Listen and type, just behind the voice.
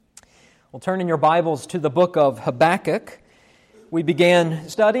Well, turn in your Bibles to the book of Habakkuk. We began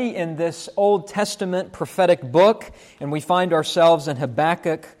study in this Old Testament prophetic book, and we find ourselves in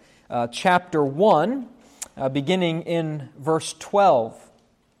Habakkuk chapter 1, beginning in verse 12.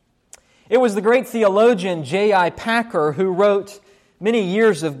 It was the great theologian J.I. Packer who wrote many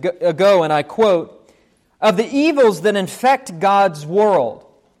years ago, and I quote, "Of the evils that infect God's world,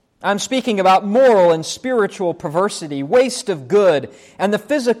 I'm speaking about moral and spiritual perversity, waste of good, and the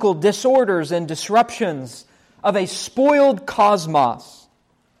physical disorders and disruptions of a spoiled cosmos.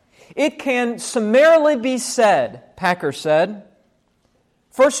 It can summarily be said," Packer said,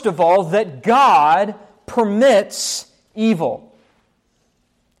 first of all, that God permits evil.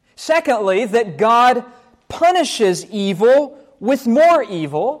 Secondly, that God punishes evil with more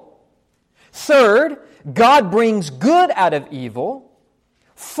evil. Third, God brings good out of evil.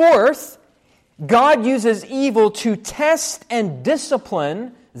 Fourth, God uses evil to test and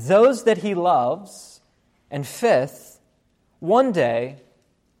discipline those that He loves. And fifth, one day,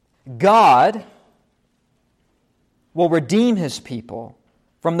 God will redeem His people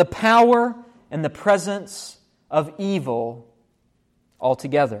from the power and the presence of evil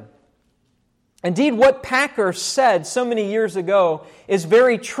altogether. Indeed, what Packer said so many years ago is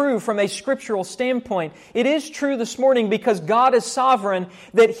very true from a scriptural standpoint. It is true this morning because God is sovereign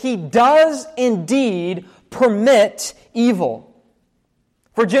that He does indeed permit evil.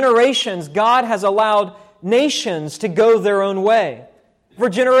 For generations, God has allowed nations to go their own way. For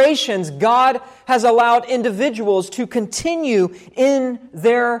generations, God has allowed individuals to continue in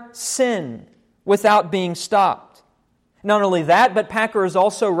their sin without being stopped. Not only that, but Packer is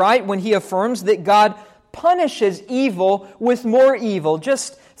also right when he affirms that God punishes evil with more evil.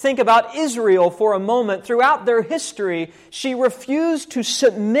 Just think about Israel for a moment. Throughout their history, she refused to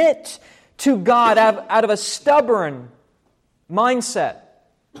submit to God out of a stubborn mindset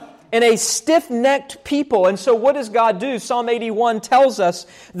and a stiff-necked people. And so what does God do? Psalm 81 tells us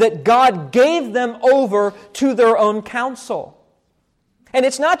that God gave them over to their own counsel. And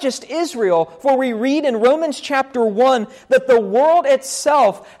it's not just Israel, for we read in Romans chapter 1 that the world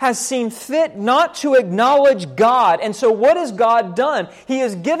itself has seen fit not to acknowledge God. And so what has God done? He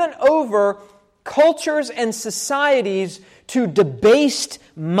has given over cultures and societies to debased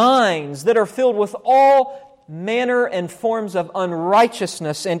minds that are filled with all manner and forms of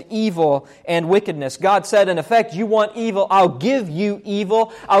unrighteousness and evil and wickedness. God said, in effect, you want evil, I'll give you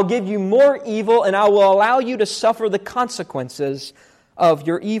evil, I'll give you more evil, and I will allow you to suffer the consequences of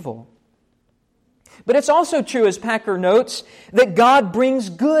your evil. But it's also true, as Packer notes, that God brings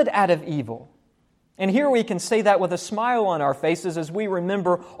good out of evil. And here we can say that with a smile on our faces as we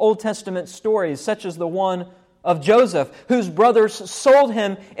remember Old Testament stories, such as the one of Joseph, whose brothers sold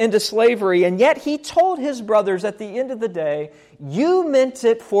him into slavery, and yet he told his brothers at the end of the day, "You meant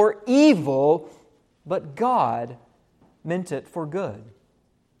it for evil, but God meant it for good."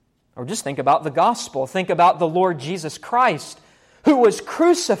 Or just think about the gospel. Think about the Lord Jesus Christ, who was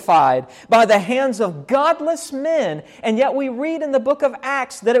crucified by the hands of godless men. And yet we read in the book of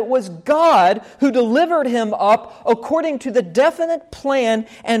Acts that it was God who delivered Him up according to the definite plan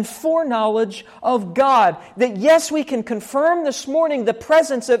and foreknowledge of God. That yes, we can confirm this morning the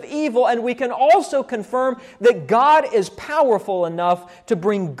presence of evil, and we can also confirm that God is powerful enough to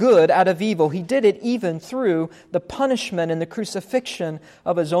bring good out of evil. He did it even through the punishment and the crucifixion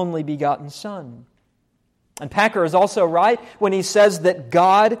of His only begotten Son. And Packer is also right when he says that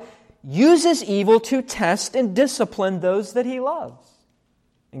God uses evil to test and discipline those that He loves.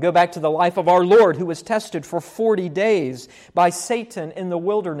 And go back to the life of our Lord, who was tested for 40 days by Satan in the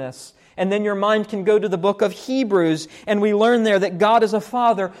wilderness. And then your mind can go to the book of Hebrews, and we learn there that God is a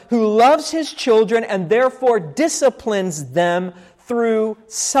Father who loves His children and therefore disciplines them through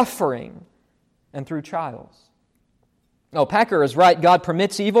suffering and through trials. No, Packer is right. God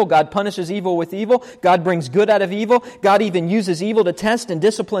permits evil. God punishes evil with evil. God brings good out of evil. God even uses evil to test and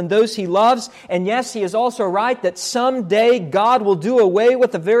discipline those He loves. And yes, he is also right that someday God will do away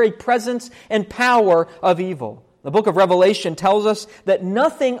with the very presence and power of evil. The book of Revelation tells us that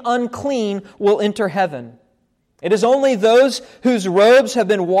nothing unclean will enter heaven. It is only those whose robes have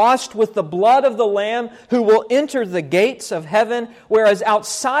been washed with the blood of the Lamb who will enter the gates of heaven, whereas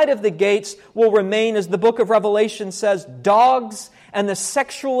outside of the gates will remain, as the book of Revelation says, dogs and the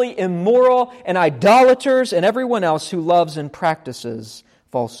sexually immoral and idolaters and everyone else who loves and practices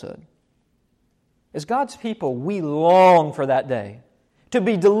falsehood. As God's people, we long for that day to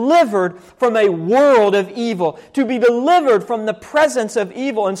be delivered from a world of evil, to be delivered from the presence of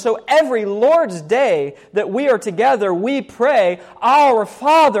evil. And so every Lord's Day that we are together, we pray, Our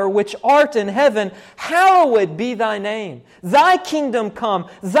Father which art in heaven, hallowed be Thy name. Thy kingdom come,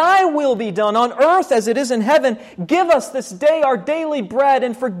 Thy will be done on earth as it is in heaven. Give us this day our daily bread,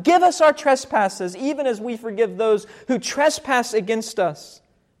 and forgive us our trespasses, even as we forgive those who trespass against us.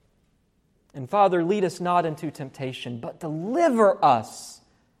 And Father, lead us not into temptation, but deliver us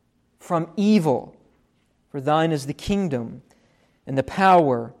from evil. For Thine is the kingdom and the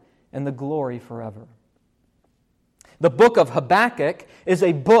power and the glory forever. The book of Habakkuk is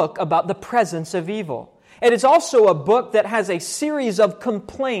a book about the presence of evil. It is also a book that has a series of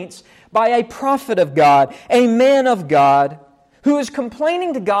complaints by a prophet of God, a man of God, who is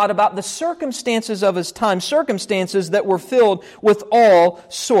complaining to God about the circumstances of his time, circumstances that were filled with all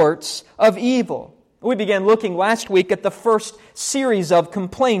sorts of evil. We began looking last week at the first series of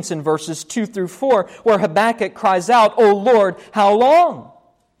complaints in verses 2 through 4, where Habakkuk cries out, O Lord, how long?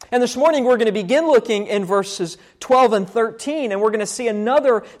 And this morning we're going to begin looking in verses 12 and 13, and we're going to see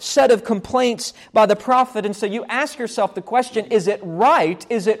another set of complaints by the prophet. And so you ask yourself the question, is it right,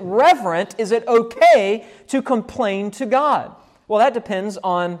 is it reverent, is it okay to complain to God? Well, that depends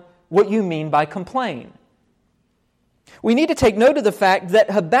on what you mean by complain. We need to take note of the fact that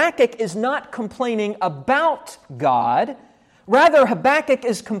Habakkuk is not complaining about God. Rather, Habakkuk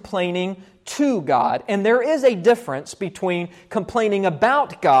is complaining to God. And there is a difference between complaining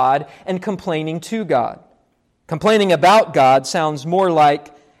about God and complaining to God. Complaining about God sounds more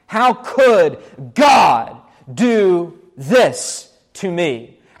like, how could God do this to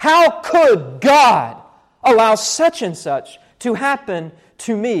me? How could God allow such and such to happen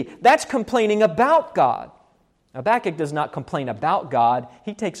to me? That's complaining about God. Habakkuk does not complain about God.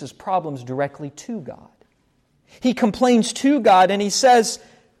 He takes his problems directly to God. He complains to God and he says,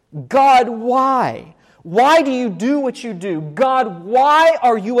 God, why? Why do you do what you do? God, why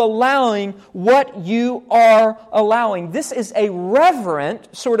are you allowing what you are allowing? This is a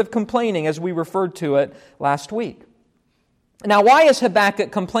reverent sort of complaining, as we referred to it last week. Now, why is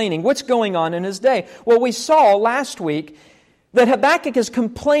Habakkuk complaining? What's going on in his day? Well, we saw last week that Habakkuk is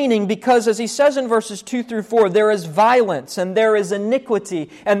complaining because, as he says in verses 2 through 4, there is violence, and there is iniquity,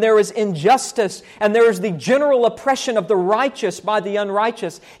 and there is injustice, and there is the general oppression of the righteous by the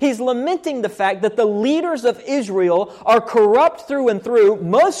unrighteous. He's lamenting the fact that the leaders of Israel are corrupt through and through.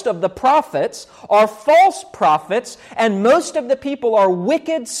 Most of the prophets are false prophets, and most of the people are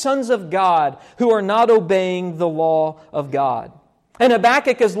wicked sons of God who are not obeying the law of God. And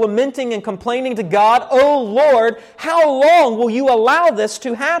Habakkuk is lamenting and complaining to God, "O Lord, how long will you allow this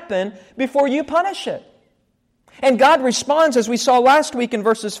to happen before you punish it?" And God responds, as we saw last week in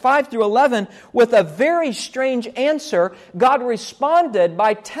verses 5 through 11, with a very strange answer. God responded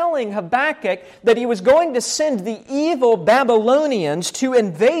by telling Habakkuk that he was going to send the evil Babylonians to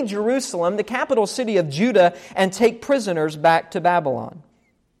invade Jerusalem, the capital city of Judah, and take prisoners back to Babylon.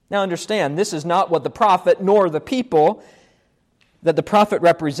 Now understand, this is not what the prophet nor the people that the prophet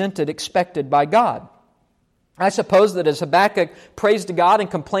represented expected by God. I suppose that as Habakkuk prays to God and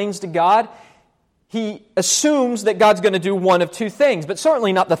complains to God, he assumes that God's going to do one of two things, but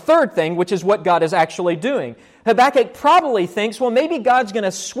certainly not the third thing, which is what God is actually doing. Habakkuk probably thinks, well, maybe God's going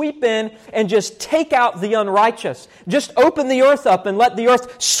to sweep in and just take out the unrighteous. Just open the earth up and let the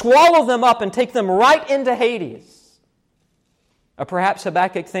earth swallow them up and take them right into Hades. Or perhaps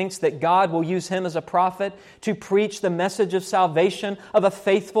Habakkuk thinks that God will use him as a prophet to preach the message of salvation of a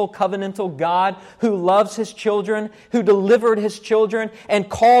faithful covenantal God who loves His children, who delivered His children and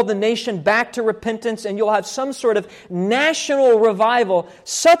called the nation back to repentance, and you'll have some sort of national revival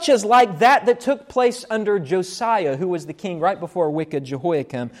such as like that took place under Josiah, who was the king right before wicked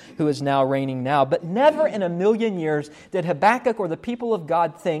Jehoiakim, who is now reigning now. But never in a million years did Habakkuk or the people of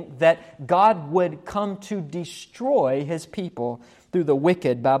God think that God would come to destroy His people through the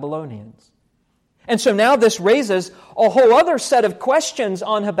wicked Babylonians. And so now this raises a whole other set of questions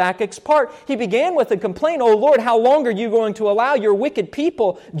on Habakkuk's part. He began with a complaint, "Oh Lord, how long are you going to allow your wicked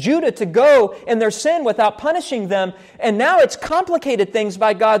people, Judah, to go in their sin without punishing them?" And now it's complicated things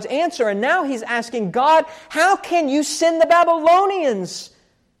by God's answer. And now he's asking God, how can you send the Babylonians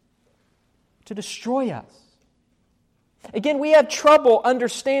to destroy us? Again, we have trouble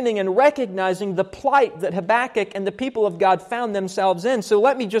understanding and recognizing the plight that Habakkuk and the people of God found themselves in. So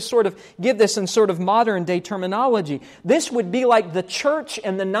let me just sort of give this in sort of modern day terminology. This would be like the church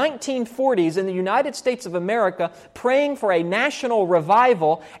in the 1940s in the United States of America praying for a national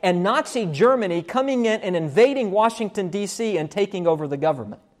revival and Nazi Germany coming in and invading Washington, D.C. and taking over the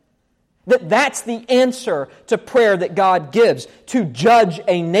government. That's the answer to prayer that God gives, to judge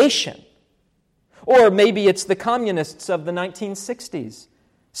a nation. Or maybe it's the communists of the 1960s,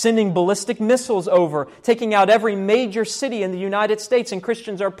 sending ballistic missiles over, taking out every major city in the United States, and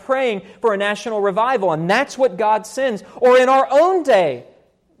Christians are praying for a national revival, and that's what God sends. Or in our own day,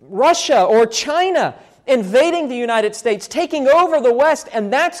 Russia or China invading the United States, taking over the West,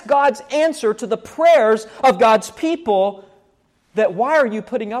 and that's God's answer to the prayers of God's people, that why are you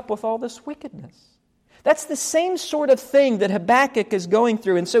putting up with all this wickedness? That's the same sort of thing that Habakkuk is going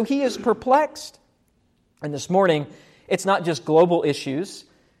through, and so he is perplexed. And this morning, it's not just global issues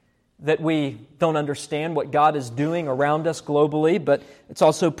that we don't understand what God is doing around us globally, but it's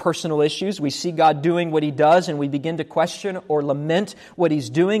also personal issues. We see God doing what He does, and we begin to question or lament what He's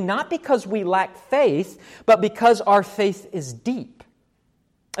doing, not because we lack faith, but because our faith is deep.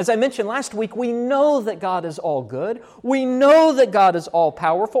 As I mentioned last week, we know that God is all good. We know that God is all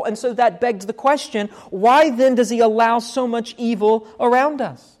powerful, and so that begs the question, why then does He allow so much evil around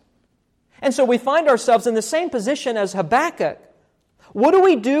us? And so we find ourselves in the same position as Habakkuk. What do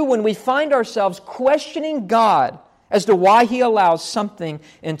we do when we find ourselves questioning God as to why He allows something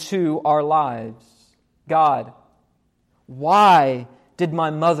into our lives? God, why did my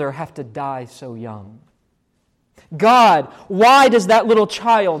mother have to die so young? God, why does that little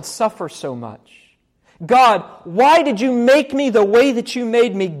child suffer so much? God, why did you make me the way that you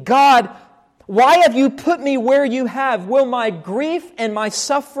made me? God, why have you put me where you have? Will my grief and my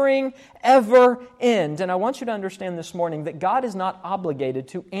suffering ever end? And I want you to understand this morning that God is not obligated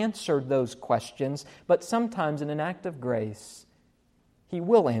to answer those questions, but sometimes in an act of grace, He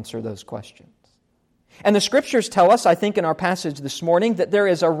will answer those questions. And the Scriptures tell us, I think in our passage this morning, that there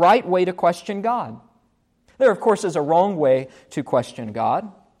is a right way to question God. There, of course, is a wrong way to question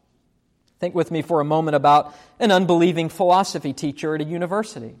God. Think with me for a moment about an unbelieving philosophy teacher at a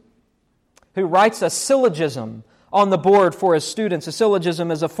university who writes a syllogism on the board for his students. A syllogism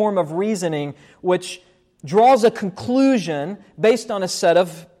is a form of reasoning which draws a conclusion based on a set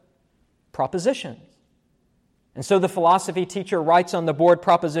of propositions. And so the philosophy teacher writes on the board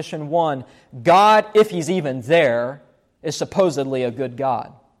proposition 1, God, if He's even there, is supposedly a good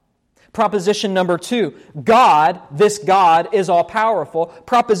God. Proposition number 2, God, this God, is all-powerful.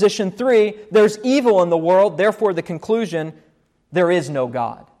 Proposition 3, there's evil in the world, therefore the conclusion, there is no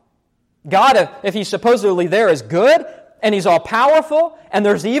God. God, if He's supposedly there, is good, and He's all-powerful, and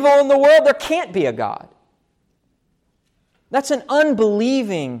there's evil in the world, there can't be a God. That's an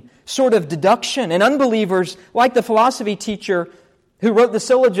unbelieving sort of deduction. And unbelievers, like the philosophy teacher who wrote the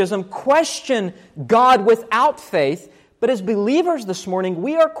syllogism, question God without faith. But as believers this morning,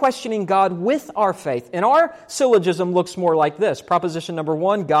 we are questioning God with our faith. And our syllogism looks more like this. Proposition number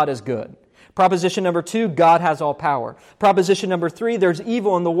 1, God is good. Proposition number 2, God has all power. Proposition number 3, there's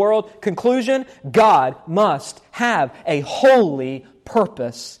evil in the world. Conclusion, God must have a holy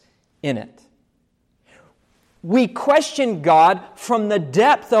purpose in it. We question God from the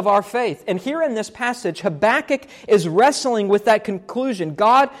depth of our faith. And here in this passage, Habakkuk is wrestling with that conclusion.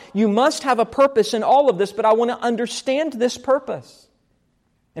 God, you must have a purpose in all of this, but I want to understand this purpose.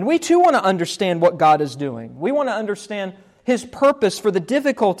 And we too want to understand what God is doing. We want to understand His purpose for the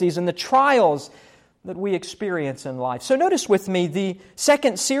difficulties and the trials that we experience in life. So notice with me the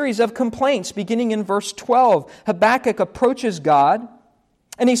second series of complaints beginning in verse 12. Habakkuk approaches God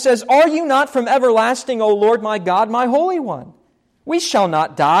and he says, Are you not from everlasting, O Lord my God, my Holy One? We shall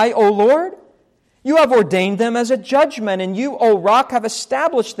not die, O Lord. You have ordained them as a judgment, and you, O Rock, have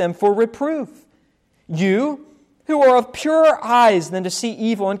established them for reproof. You, who are of purer eyes than to see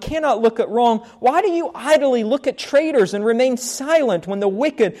evil and cannot look at wrong, why do you idly look at traitors and remain silent when the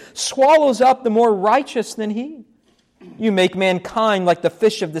wicked swallows up the more righteous than he? You make mankind like the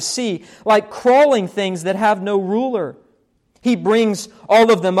fish of the sea, like crawling things that have no ruler. He brings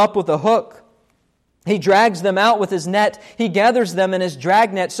all of them up with a hook. He drags them out with His net. He gathers them in His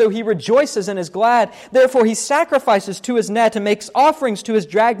dragnet. So He rejoices and is glad. Therefore He sacrifices to His net and makes offerings to His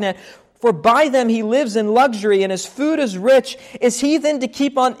dragnet. For by them He lives in luxury and His food is rich. Is He then to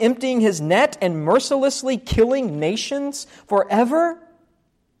keep on emptying His net and mercilessly killing nations forever?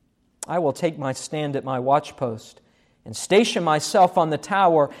 I will take my stand at my watchpost and station myself on the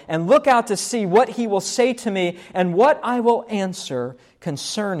tower and look out to see what He will say to me and what I will answer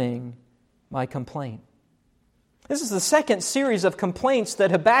concerning my complaint. This is the second series of complaints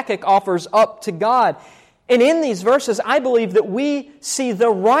that Habakkuk offers up to God. And in these verses, I believe that we see the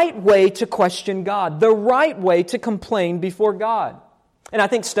right way to question God, the right way to complain before God. And I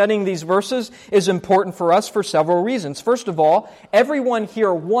think studying these verses is important for us for several reasons. First of all, everyone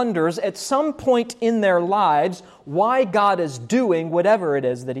here wonders at some point in their lives why God is doing whatever it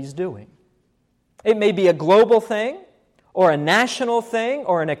is that He's doing. It may be a global thing, or a national thing,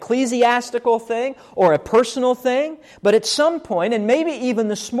 or an ecclesiastical thing, or a personal thing, but at some point, and maybe even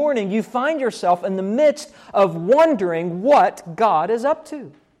this morning, you find yourself in the midst of wondering what God is up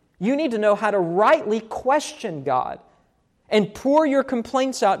to. You need to know how to rightly question God and pour your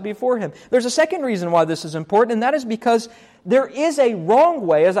complaints out before Him. There's a second reason why this is important, and that is because there is a wrong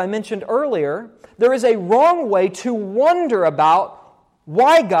way, as I mentioned earlier, there is a wrong way to wonder about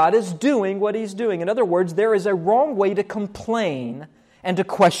why God is doing what He's doing. In other words, there is a wrong way to complain and to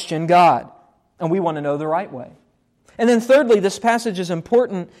question God, and we want to know the right way. And then thirdly, this passage is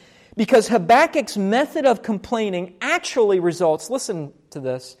important because Habakkuk's method of complaining actually results, listen to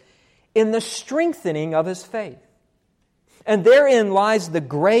this, in the strengthening of his faith. And therein lies the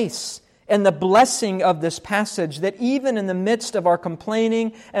grace and the blessing of this passage, that even in the midst of our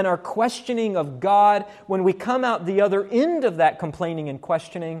complaining and our questioning of God, when we come out the other end of that complaining and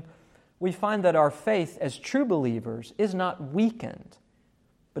questioning, we find that our faith as true believers is not weakened,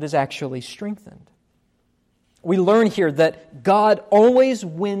 but is actually strengthened. We learn here that God always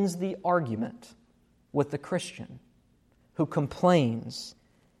wins the argument with the Christian who complains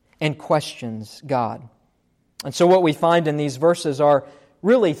and questions God. And so what we find in these verses are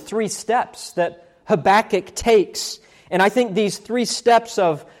really three steps that Habakkuk takes. And I think these three steps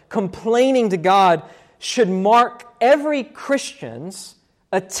of complaining to God should mark every Christian's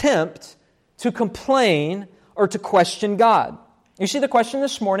attempt to complain or to question God. You see, the question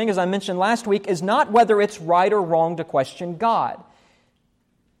this morning, as I mentioned last week, is not whether it's right or wrong to question God.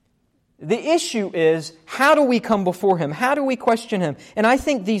 The issue is, how do we come before Him? How do we question Him? And I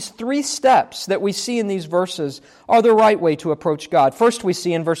think these three steps that we see in these verses are the right way to approach God. First, we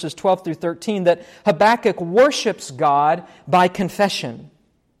see in verses 12 through 13 that Habakkuk worships God by confession.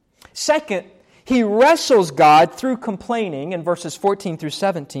 Second, he wrestles God through complaining in verses 14 through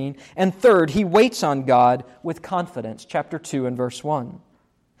 17. And third, he waits on God with confidence, chapter 2 and verse 1.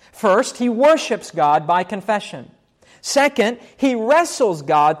 First, he worships God by confession. Second, he wrestles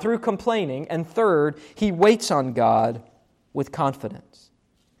God through complaining. And third, he waits on God with confidence.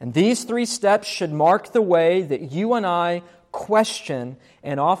 And these three steps should mark the way that you and I question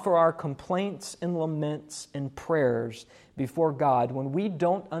and offer our complaints and laments and prayers before God when we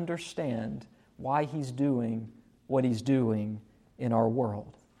don't understand why He's doing what He's doing in our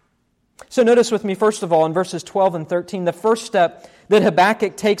world. So notice with me, first of all, in verses 12 and 13, the first step that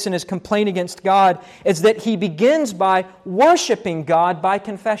Habakkuk takes in his complaint against God is that he begins by worshiping God by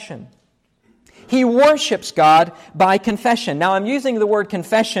confession. He worships God by confession. Now, I'm using the word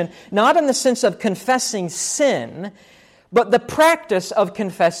confession not in the sense of confessing sin, but the practice of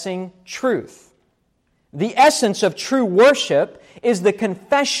confessing truth. The essence of true worship is the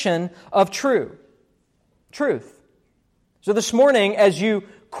confession of truth. So this morning, as you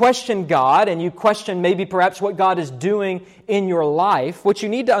question God and you question maybe perhaps what God is doing in your life, what you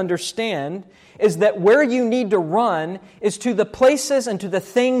need to understand is that where you need to run is to the places and to the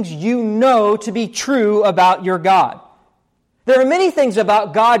things you know to be true about your God. There are many things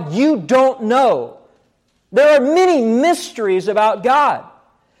about God you don't know. There are many mysteries about God.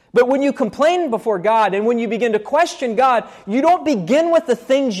 But when you complain before God and when you begin to question God, you don't begin with the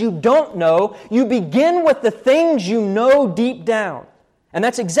things you don't know. You begin with the things you know deep down. And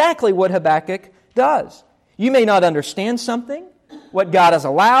that's exactly what Habakkuk does. You may not understand something, what God has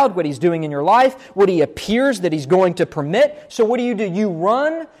allowed, what He's doing in your life, what He appears that He's going to permit. So what do? You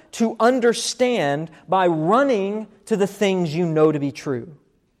run to understand by running to the things you know to be true.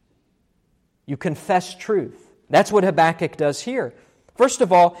 You confess truth. That's what Habakkuk does here. First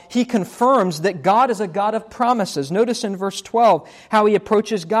of all, he confirms that God is a God of promises. Notice in verse 12 how he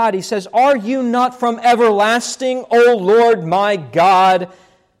approaches God. He says, "Are you not from everlasting, O Lord my God,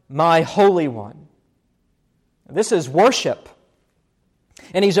 my Holy One?" This is worship.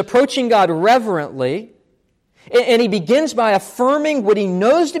 And he's approaching God reverently. And he begins by affirming what he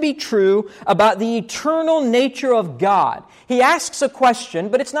knows to be true about the eternal nature of God. He asks a question,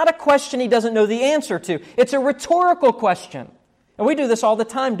 but it's not a question he doesn't know the answer to. It's a rhetorical question. And we do this all the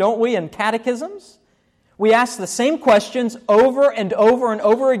time, don't we, in catechisms? We ask the same questions over and over and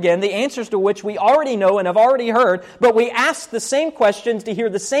over again, the answers to which we already know and have already heard, but we ask the same questions to hear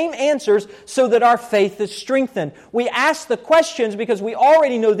the same answers so that our faith is strengthened. We ask the questions because we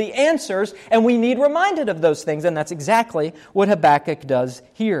already know the answers and we need reminded of those things, and that's exactly what Habakkuk does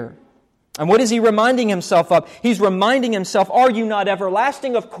here. And what is he reminding himself of? He's reminding himself, are you not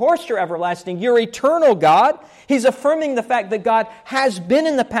everlasting? Of course you're everlasting. You're eternal, God. He's affirming the fact that God has been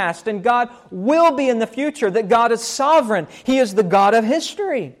in the past and God will be in the future, that God is sovereign. He is the God of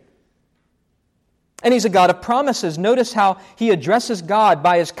history. And He's a God of promises. Notice how he addresses God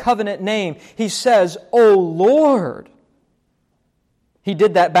by His covenant name. He says, O Lord. He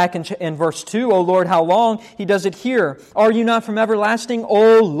did that back in verse 2. O Lord, how long? He does it here. Are you not from everlasting?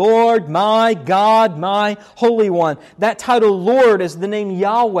 O Lord, my God, my Holy One. That title, Lord, is the name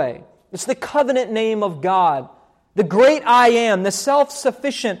Yahweh. It's the covenant name of God. The great I Am, the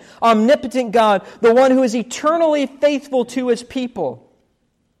self-sufficient, omnipotent God, the one who is eternally faithful to His people.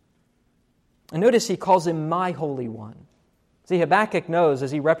 And notice he calls Him my Holy One. See, Habakkuk knows,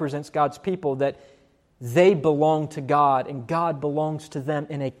 as he represents God's people, that they belong to God and God belongs to them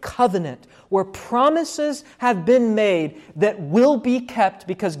in a covenant where promises have been made that will be kept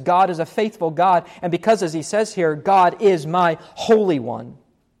because God is a faithful God and because, as he says here, God is my Holy One.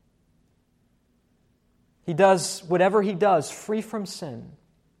 He does whatever He does free from sin.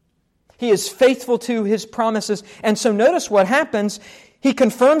 He is faithful to His promises. And so notice what happens. He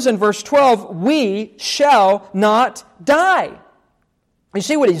confirms in verse 12, we shall not die. You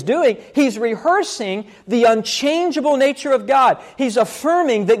see what he's doing? He's rehearsing the unchangeable nature of God. He's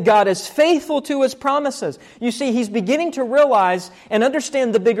affirming that God is faithful to His promises. You see, he's beginning to realize and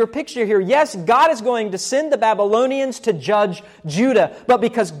understand the bigger picture here. Yes, God is going to send the Babylonians to judge Judah, but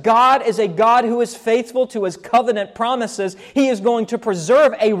because God is a God who is faithful to His covenant promises, He is going to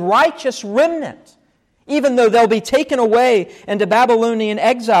preserve a righteous remnant. Even though they'll be taken away into Babylonian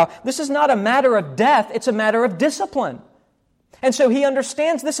exile. This is not a matter of death, it's a matter of discipline. And so he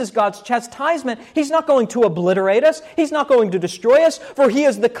understands this is God's chastisement. He's not going to obliterate us. He's not going to destroy us, for He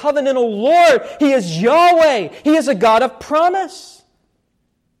is the covenantal Lord. He is Yahweh. He is a God of promise.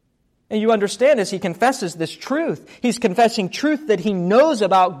 And you understand as he confesses this truth, he's confessing truth that he knows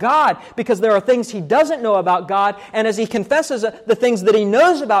about God because there are things he doesn't know about God. And as he confesses the things that he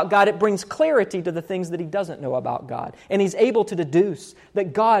knows about God, it brings clarity to the things that he doesn't know about God. And he's able to deduce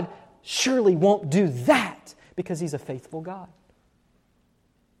that God surely won't do that because He's a faithful God.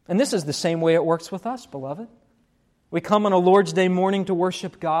 And this is the same way it works with us, beloved. We come on a Lord's Day morning to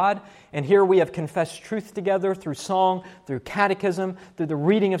worship God, and here we have confessed truth together through song, through catechism, through the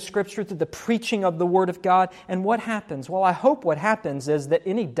reading of Scripture, through the preaching of the Word of God. And what happens? Well, I hope what happens is that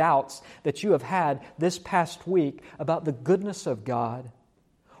any doubts that you have had this past week about the goodness of God,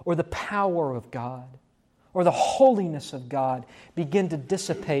 or the power of God, or the holiness of God begin to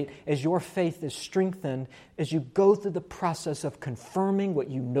dissipate as your faith is strengthened as you go through the process of confirming what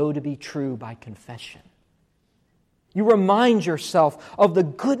you know to be true by confession. You remind yourself of the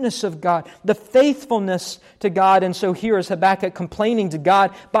goodness of God, the faithfulness to God. And so here is Habakkuk complaining to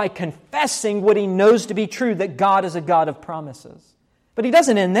God by confessing what he knows to be true, that God is a God of promises. But he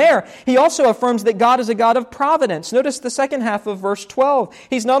doesn't end there. He also affirms that God is a God of providence. Notice the second half of verse 12.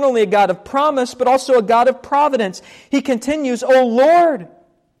 He's not only a God of promise, but also a God of providence. He continues, O Lord,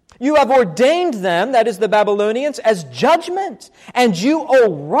 You have ordained them, that is the Babylonians, as judgment, and You,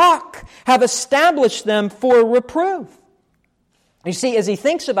 O rock, have established them for reproof. You see, as he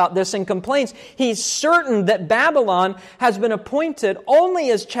thinks about this and complains, he's certain that Babylon has been appointed only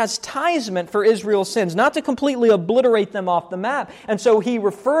as chastisement for Israel's sins, not to completely obliterate them off the map. And so he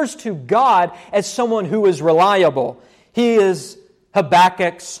refers to God as someone who is reliable. He is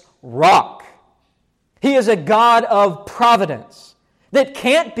Habakkuk's rock. He is a God of providence that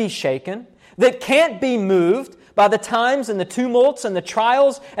can't be shaken, that can't be moved by the times and the tumults and the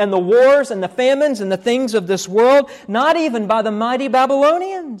trials and the wars and the famines and the things of this world, not even by the mighty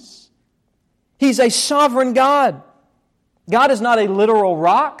Babylonians. He's a sovereign God. God is not a literal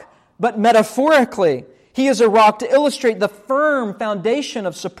rock, but metaphorically, He is a rock to illustrate the firm foundation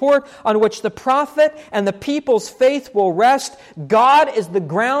of support on which the prophet and the people's faith will rest. God is the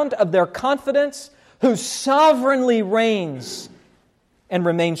ground of their confidence, who sovereignly reigns and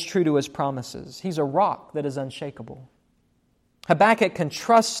remains true to His promises. He's a rock that is unshakable. Habakkuk can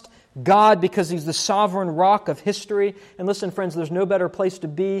trust God because He's the sovereign rock of history. And listen, friends, there's no better place to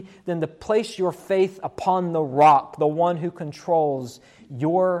be than to place your faith upon the rock, the one who controls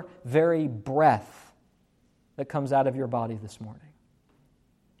your very breath that comes out of your body this morning.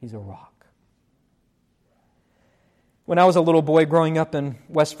 He's a rock. When I was a little boy growing up in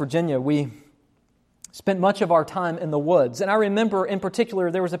West Virginia, we spent much of our time in the woods. And I remember in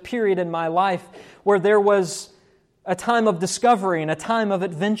particular, there was a period in my life where there was a time of discovery and a time of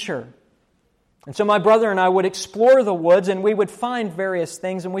adventure. And so my brother and I would explore the woods and we would find various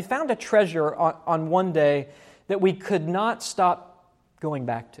things. And we found a treasure on one day that we could not stop going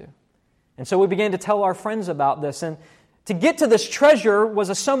back to. And so we began to tell our friends about this. And to get to this treasure was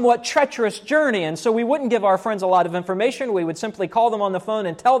a somewhat treacherous journey. And so we wouldn't give our friends a lot of information. We would simply call them on the phone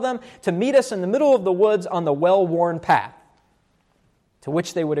and tell them to meet us in the middle of the woods on the well-worn path, to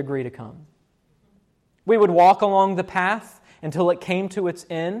which they would agree to come. We would walk along the path until it came to its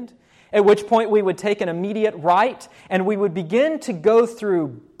end, at which point we would take an immediate right, and we would begin to go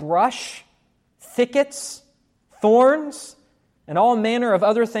through brush, thickets, thorns, and all manner of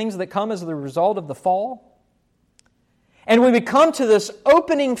other things that come as the result of the fall. And we would come to this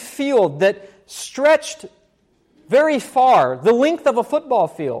opening field that stretched very far, the length of a football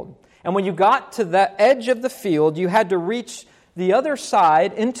field. And when you got to the edge of the field, you had to reach the other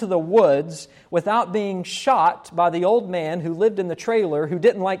side into the woods without being shot by the old man who lived in the trailer who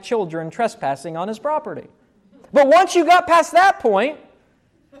didn't like children trespassing on his property. But once you got past that point,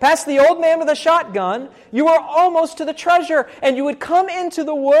 past the old man with a shotgun, you were almost to the treasure. And you would come into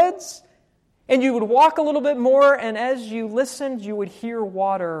the woods, and you would walk a little bit more, and as you listened, you would hear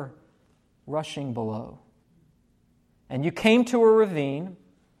water rushing below. And you came to a ravine,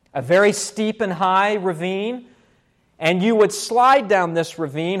 a very steep and high ravine, and you would slide down this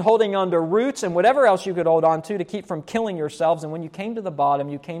ravine, holding onto roots and whatever else you could hold on to keep from killing yourselves. And when you came to the bottom,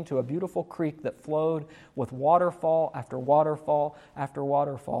 you came to a beautiful creek that flowed with waterfall after waterfall after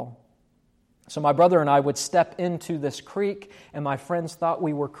waterfall. So my brother and I would step into this creek, and my friends thought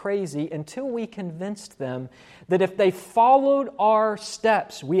we were crazy until we convinced them that if they followed our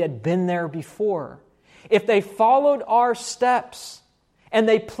steps, we had been there before. If they followed our steps, and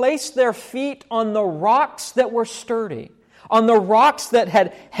they placed their feet on the rocks that were sturdy, on the rocks that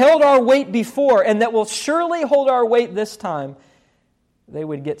had held our weight before and that will surely hold our weight this time, they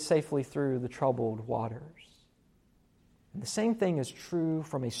would get safely through the troubled waters. And the same thing is true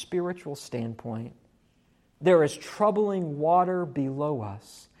from a spiritual standpoint. There is troubling water below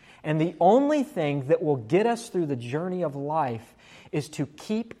us, and the only thing that will get us through the journey of life is to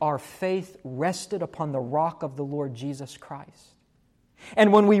keep our faith rested upon the rock of the Lord Jesus Christ.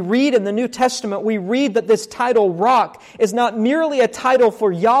 And when we read in the New Testament, we read that this title, rock, is not merely a title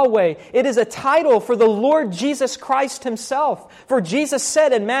for Yahweh. It is a title for the Lord Jesus Christ Himself. For Jesus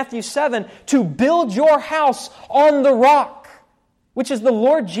said in Matthew 7, to build your house on the rock, which is the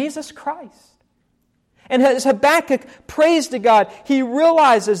Lord Jesus Christ. And as Habakkuk prays to God, he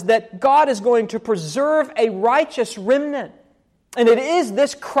realizes that God is going to preserve a righteous remnant. And it is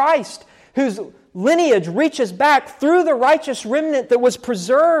this Christ whose lineage reaches back through the righteous remnant that was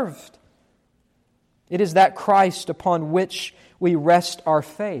preserved. It is that Christ upon which we rest our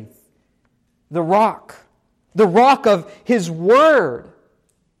faith. The rock of His Word.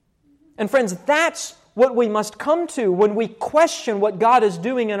 And friends, that's what we must come to when we question what God is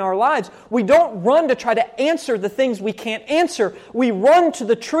doing in our lives. We don't run to try to answer the things we can't answer. We run to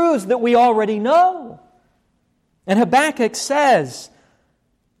the truths that we already know. And Habakkuk says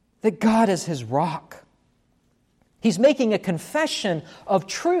that God is his rock. He's making a confession of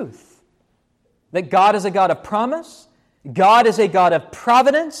truth. That God is a God of promise. God is a God of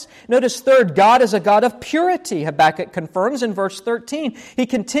providence. Notice third, God is a God of purity, Habakkuk confirms in verse 13. He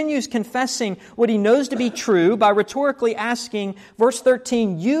continues confessing what he knows to be true by rhetorically asking, verse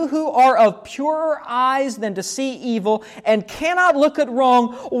 13, you who are of purer eyes than to see evil and cannot look at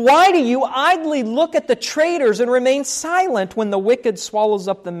wrong, why do you idly look at the traitors and remain silent when the wicked swallows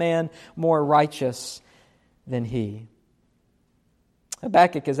up the man more righteous than he?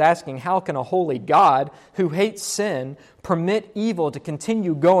 Habakkuk is asking, how can a holy God who hates sin permit evil to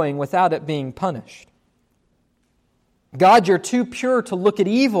continue going without it being punished? God, you're too pure to look at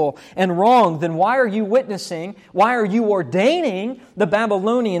evil and wrong. Then why are you witnessing, why are you ordaining the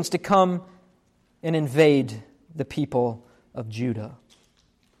Babylonians to come and invade the people of Judah?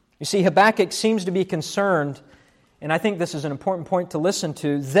 You see, Habakkuk seems to be concerned, and I think this is an important point to listen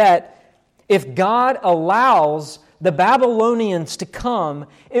to, that if God allows the Babylonians to come,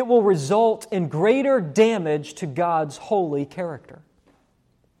 it will result in greater damage to God's holy character.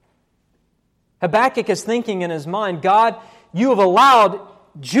 Habakkuk is thinking in his mind, God, you have allowed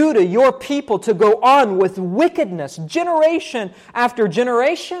Judah, your people, to go on with wickedness generation after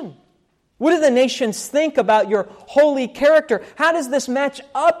generation. What do the nations think about your holy character? How does this match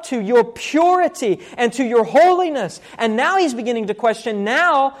up to your purity and to your holiness? And now he's beginning to question,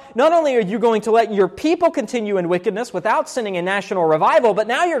 now, not only are you going to let your people continue in wickedness without sending a national revival, but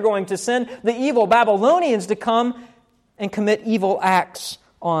now you're going to send the evil Babylonians to come and commit evil acts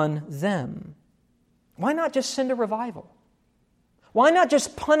on them. Why not just send a revival? Why not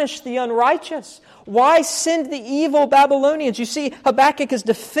just punish the unrighteous? Why send the evil Babylonians? You see, Habakkuk is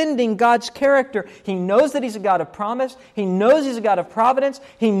defending God's character. He knows that He's a God of promise. He knows He's a God of providence.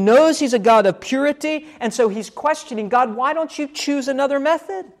 He knows He's a God of purity. And so he's questioning, God, why don't you choose another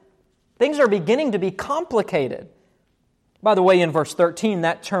method? Things are beginning to be complicated. By the way, in verse 13,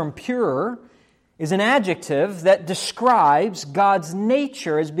 that term pure is an adjective that describes God's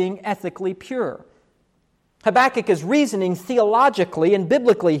nature as being ethically pure. Habakkuk is reasoning theologically and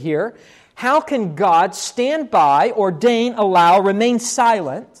biblically here. How can God stand by, ordain, allow, remain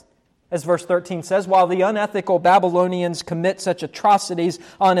silent, as verse 13 says, while the unethical Babylonians commit such atrocities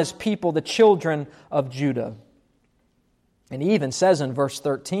on His people, the children of Judah? And He even says in verse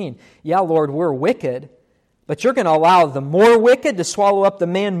 13, yeah, Lord, we're wicked, but you're going to allow the more wicked to swallow up the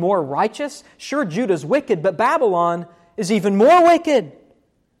man more righteous? Sure, Judah's wicked, but Babylon is even more wicked.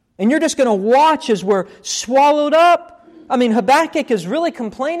 And you're just going to watch as we're swallowed up. I mean, Habakkuk is really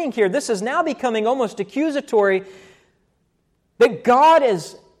complaining here. This is now becoming almost accusatory that God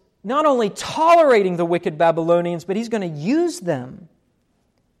is not only tolerating the wicked Babylonians, but He's going to use them.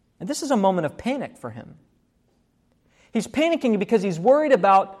 And this is a moment of panic for him. He's panicking because he's worried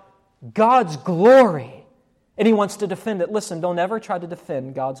about God's glory, and he wants to defend it. Listen, don't ever try to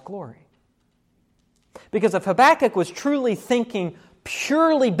defend God's glory. Because if Habakkuk was truly thinking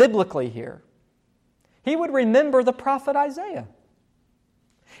purely biblically here, he would remember the prophet Isaiah.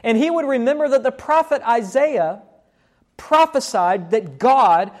 And he would remember that the prophet Isaiah prophesied that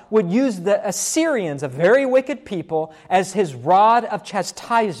God would use the Assyrians, a very wicked people, as His rod of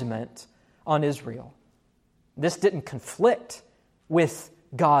chastisement on Israel. This didn't conflict with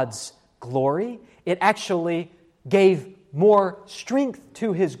God's glory. It actually gave more strength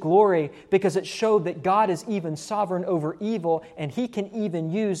to His glory because it showed that God is even sovereign over evil and He can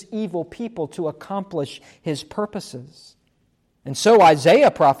even use evil people to accomplish His purposes. And so Isaiah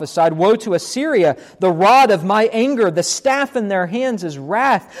prophesied, woe to Assyria, the rod of my anger, the staff in their hands is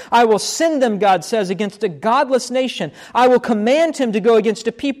wrath. I will send them, God says, against a godless nation. I will command him to go against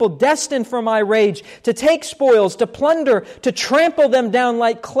a people destined for my rage, to take spoils, to plunder, to trample them down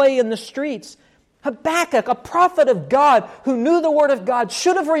like clay in the streets. Habakkuk, a prophet of God who knew the Word of God,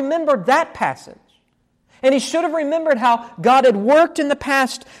 should have remembered that passage. And he should have remembered how God had worked in the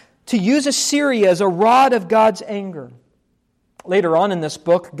past to use Assyria as a rod of God's anger. Later on in this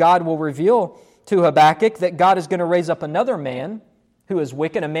book, God will reveal to Habakkuk that God is going to raise up another man who is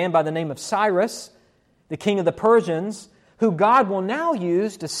wicked, a man by the name of Cyrus, the king of the Persians, who God will now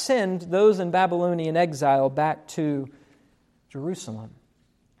use to send those in Babylonian exile back to Jerusalem.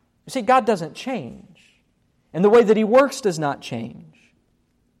 You see, God doesn't change, and the way that He works does not change.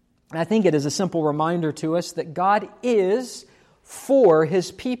 And I think it is a simple reminder to us that God is for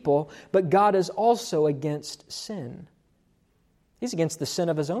His people, but God is also against sin. He's against the sin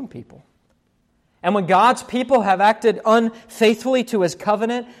of His own people. And when God's people have acted unfaithfully to His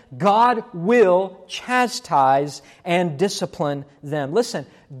covenant, God will chastise and discipline them. Listen,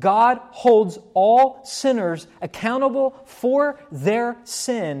 God holds all sinners accountable for their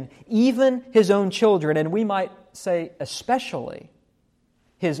sin, even His own children, and we might say especially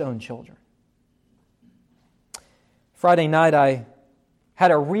His own children. Friday night I had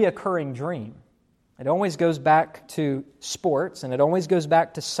a reoccurring dream. It always goes back to sports, and it always goes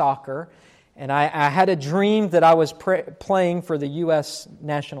back to soccer. And I had a dream that I was playing for the U.S.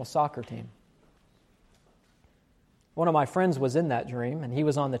 national soccer team. One of my friends was in that dream, and he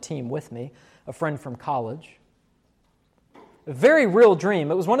was on the team with me, a friend from college. A very real dream.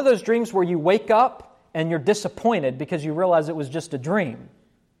 It was one of those dreams where you wake up and you're disappointed because you realize it was just a dream.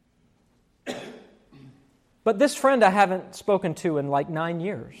 But this friend I haven't spoken to in like 9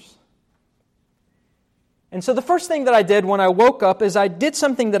 years. And so the first thing that I did when I woke up is I did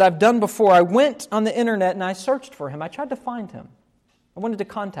something that I've done before. I went on the internet and I searched for him. I tried to find him. I wanted to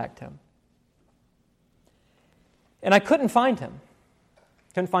contact him. And I couldn't find him.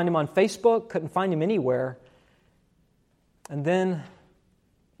 Couldn't find him on Facebook, couldn't find him anywhere. And then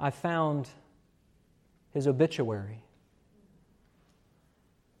I found his obituary.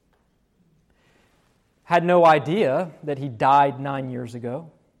 Had no idea that he died 9 years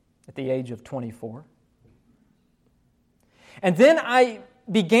ago at the age of 24. And then I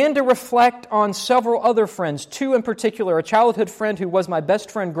began to reflect on several other friends, two in particular, a childhood friend who was my best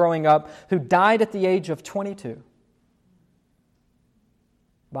friend growing up, who died at the age of 22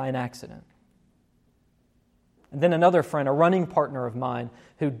 by an accident. And then another friend, a running partner of mine,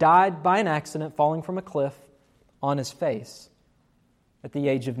 who died by an accident falling from a cliff on his face at the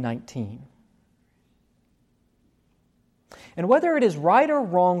age of 19. And whether it is right or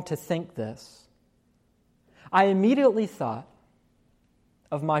wrong to think this, I immediately thought,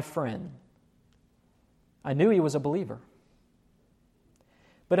 of my friend, I knew he was a believer.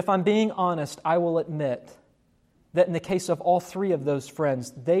 But if I'm being honest, I will admit that in the case of all three of those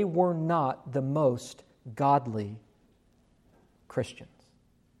friends, they were not the most godly Christians.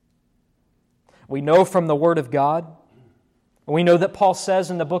 We know from the Word of God, we know that Paul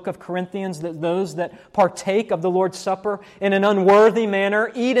says in the book of Corinthians that those that partake of the Lord's Supper in an unworthy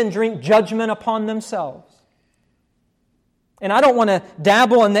manner eat and drink judgment upon themselves. And I don't want to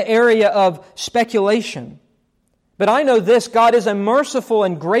dabble in the area of speculation. But I know this, God is a merciful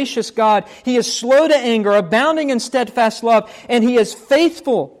and gracious God. He is slow to anger, abounding in steadfast love, and He is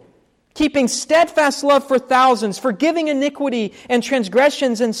faithful, keeping steadfast love for thousands, forgiving iniquity and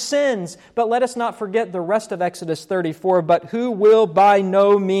transgressions and sins. But let us not forget the rest of Exodus 34, but who will by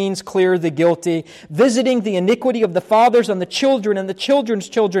no means clear the guilty, visiting the iniquity of the fathers on the children and the children's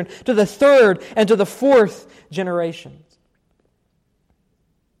children to the third and to the fourth generations.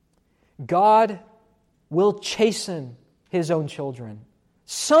 God will chasten His own children.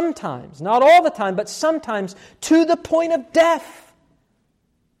 Sometimes, not all the time, but sometimes to the point of death.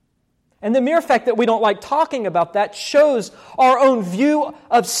 And the mere fact that we don't like talking about that shows our own view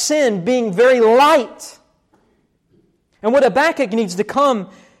of sin being very light. And what Habakkuk needs to come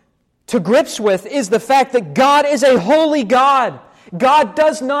to grips with is the fact that God is a holy God. God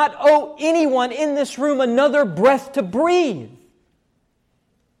does not owe anyone in this room another breath to breathe.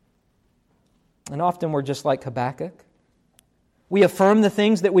 And often we're just like Habakkuk. We affirm the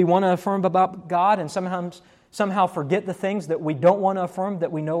things that we want to affirm about God and somehow forget the things that we don't want to affirm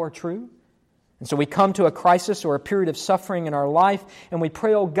that we know are true. And so we come to a crisis or a period of suffering in our life and we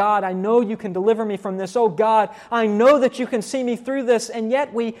pray, oh God, I know you can deliver me from this. Oh God, I know that you can see me through this. And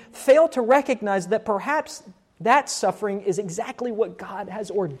yet we fail to recognize that perhaps that suffering is exactly what God has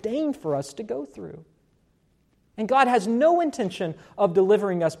ordained for us to go through. And God has no intention of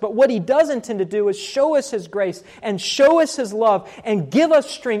delivering us, but what He does intend to do is show us His grace and show us His love and give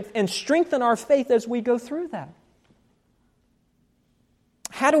us strength and strengthen our faith as we go through that.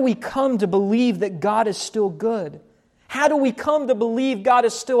 How do we come to believe that God is still good? How do we come to believe God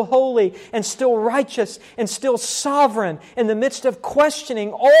is still holy and still righteous and still sovereign in the midst of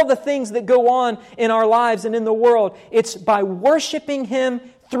questioning all the things that go on in our lives and in the world? It's by worshiping Him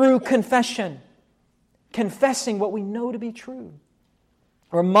through confession. Confessing what we know to be true.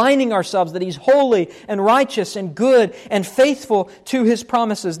 Reminding ourselves that He's holy and righteous and good and faithful to His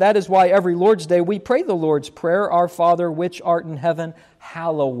promises. That is why every Lord's Day we pray the Lord's Prayer, Our Father which art in heaven,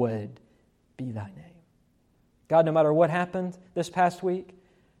 hallowed be Thy name. God, no matter what happened this past week,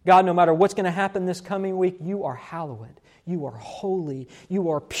 God, no matter what's going to happen this coming week, You are hallowed. You are holy. You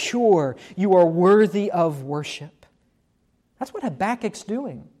are pure. You are worthy of worship. That's what Habakkuk's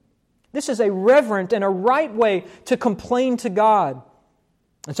doing. This is a reverent and a right way to complain to God.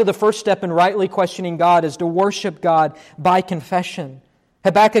 And so the first step in rightly questioning God is to worship God by confession.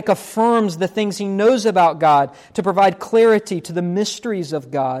 Habakkuk affirms the things he knows about God to provide clarity to the mysteries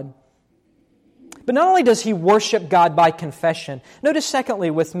of God. But not only does he worship God by confession, notice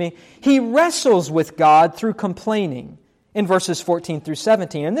secondly with me, he wrestles with God through complaining. In verses 14 through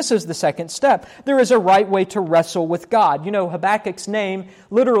 17. And this is the second step. There is a right way to wrestle with God. You know, Habakkuk's name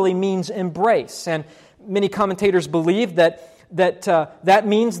literally means embrace. And many commentators believe that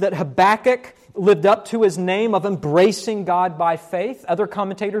means that Habakkuk lived up to his name of embracing God by faith. Other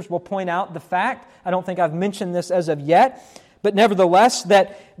commentators will point out the fact, I don't think I've mentioned this as of yet, but nevertheless,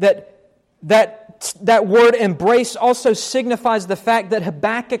 that word embrace also signifies the fact that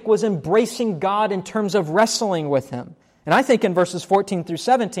Habakkuk was embracing God in terms of wrestling with Him. And I think in verses 14 through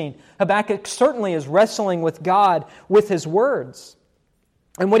 17, Habakkuk certainly is wrestling with God with his words.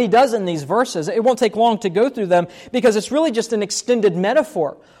 And what he does in these verses, it won't take long to go through them because it's really just an extended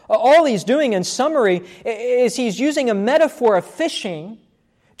metaphor. All he's doing in summary is he's using a metaphor of fishing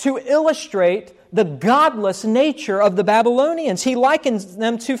to illustrate the godless nature of the Babylonians. He likens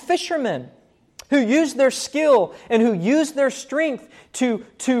them to fishermen who use their skill and who use their strength to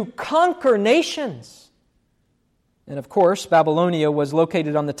conquer nations. And of course, Babylonia was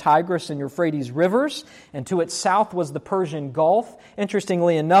located on the Tigris and Euphrates rivers, and to its south was the Persian Gulf.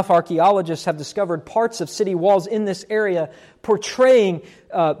 Interestingly enough, archaeologists have discovered parts of city walls in this area portraying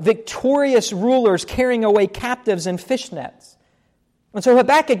victorious rulers carrying away captives in fish nets. And so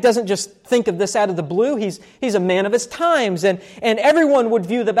Habakkuk doesn't just think of this out of the blue. He's a man of his times, and everyone would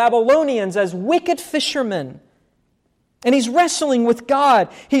view the Babylonians as wicked fishermen. And he's wrestling with God.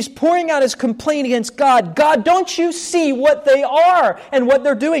 He's pouring out his complaint against God. God, don't you see what they are and what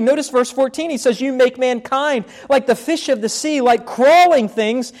they're doing? Notice verse 14. He says, you make mankind like the fish of the sea, like crawling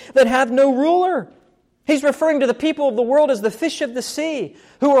things that have no ruler. He's referring to the people of the world as the fish of the sea,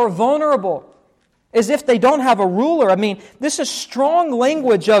 who are vulnerable, as if they don't have a ruler. I mean, this is strong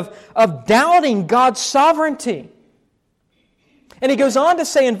language of doubting God's sovereignty. And he goes on to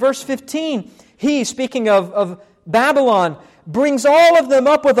say in verse 15, he, speaking of Babylon, brings all of them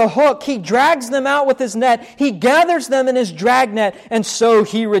up with a hook. He drags them out with his net. He gathers them in his dragnet, and so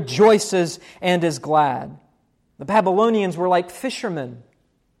he rejoices and is glad. The Babylonians were like fishermen.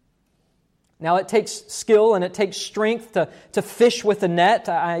 Now it takes skill and it takes strength to fish with a net.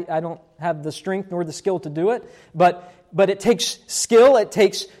 I don't have the strength nor the skill to do it, but it takes skill, it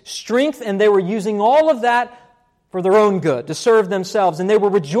takes strength, and they were using all of that for their own good, to serve themselves. And they were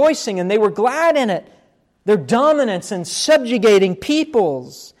rejoicing and they were glad in it. Their dominance in subjugating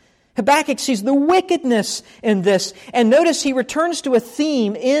peoples. Habakkuk sees the wickedness in this. And notice he returns to a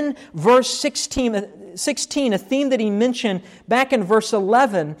theme in verse 16, a theme that he mentioned back in verse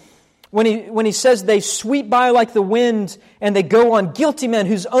 11, when he says they sweep by like the wind and they go on, guilty men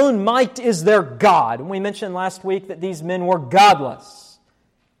whose own might is their God. And we mentioned last week that these men were godless.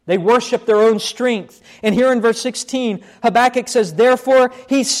 They worship their own strength. And here in verse 16, Habakkuk says, therefore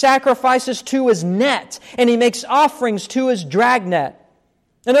he sacrifices to his net and he makes offerings to his dragnet.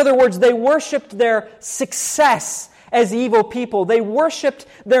 In other words, they worshiped their success as evil people. They worshiped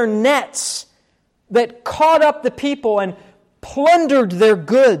their nets that caught up the people and plundered their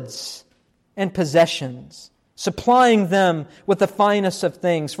goods and possessions, supplying them with the finest of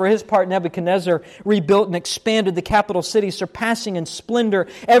things. For his part, Nebuchadnezzar rebuilt and expanded the capital city, surpassing in splendor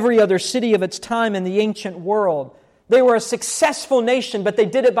every other city of its time in the ancient world. They were a successful nation, but they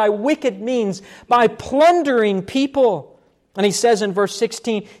did it by wicked means, by plundering people. And he says in verse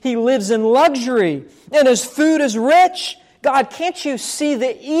 16, he lives in luxury, and his food is rich. God, can't you see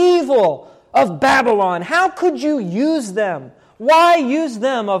the evil of Babylon? How could you use them? Why use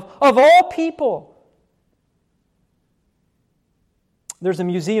them of all people? There's a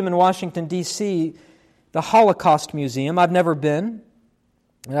museum in Washington, D.C., the Holocaust Museum. I've never been,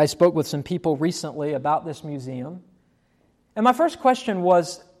 and I spoke with some people recently about this museum. And my first question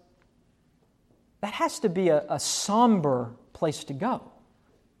was, that has to be a somber place to go.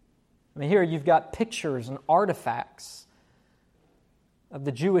 I mean, here you've got pictures and artifacts of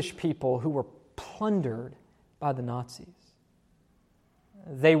the Jewish people who were plundered by the Nazis.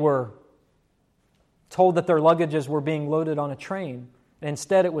 They were told that their luggages were being loaded on a train. And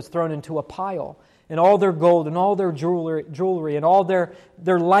instead it was thrown into a pile. And all their gold and all their jewelry and all their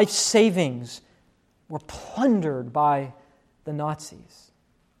life savings were plundered by the Nazis.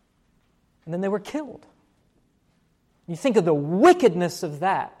 And then they were killed. You think of the wickedness of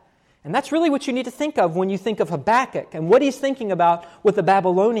that. And that's really what you need to think of when you think of Habakkuk and what he's thinking about with the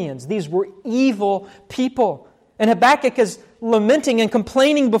Babylonians. These were evil people. And Habakkuk is lamenting and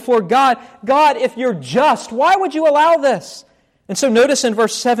complaining before God. God, if you're just, why would you allow this? And so notice in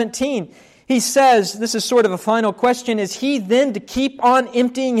verse 17, he says, this is sort of a final question, is he then to keep on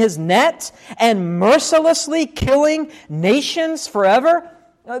emptying his net and mercilessly killing nations forever?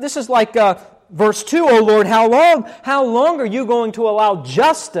 This is like verse 2, O Lord, how long? How long are you going to allow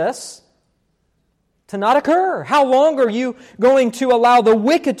justice to not occur? How long are you going to allow the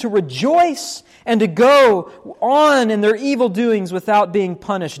wicked to rejoice and to go on in their evil doings without being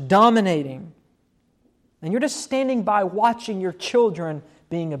punished, dominating? And you're just standing by watching your children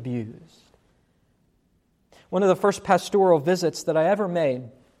being abused. One of the first pastoral visits that I ever made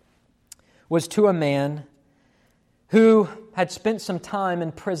was to a man who had spent some time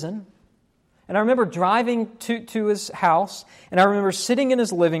in prison. And I remember driving to his house, and I remember sitting in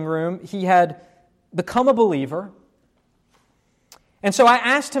his living room. He had become a believer. And so I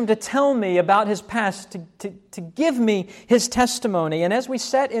asked him to tell me about his past, to give me his testimony. And as we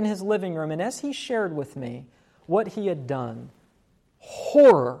sat in his living room, and as he shared with me what he had done,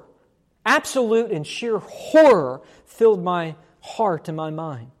 horror, absolute and sheer horror, filled my heart and my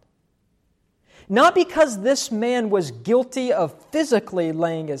mind. Not because this man was guilty of physically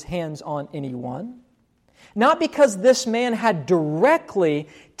laying his hands on anyone, not because this man had directly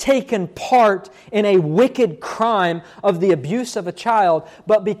taken part in a wicked crime of the abuse of a child,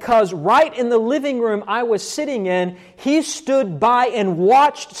 but because right in the living room I was sitting in, he stood by and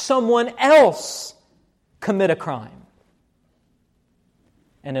watched someone else commit a crime.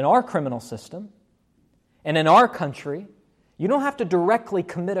 And in our criminal system, and in our country, you don't have to directly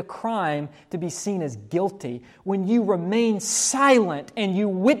commit a crime to be seen as guilty. When you remain silent and you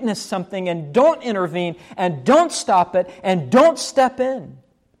witness something and don't intervene and don't stop it and don't step in.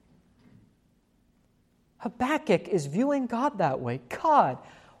 Habakkuk is viewing God that way. God,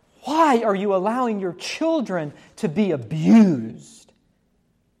 why are you allowing your children to be abused?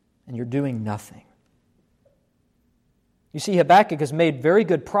 And you're doing nothing. You see, Habakkuk has made very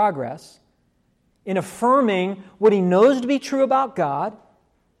good progress in affirming what he knows to be true about God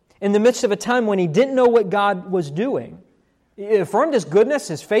in the midst of a time when he didn't know what God was doing. He affirmed His goodness,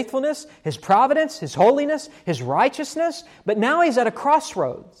 His faithfulness, His providence, His holiness, His righteousness, but now he's at a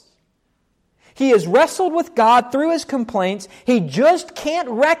crossroads. He has wrestled with God through his complaints. He just can't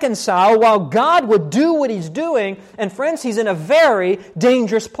reconcile while God would do what He's doing. And friends, he's in a very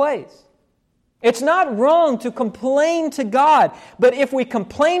dangerous place. It's not wrong to complain to God, but if we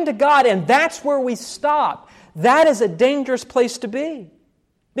complain to God and that's where we stop, that is a dangerous place to be.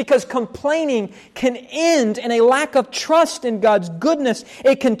 Because complaining can end in a lack of trust in God's goodness.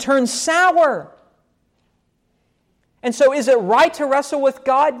 It can turn sour. And so is it right to wrestle with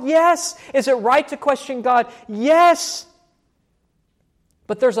God? Yes. Is it right to question God? Yes.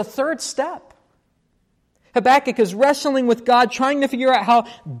 But there's a third step. Habakkuk is wrestling with God, trying to figure out how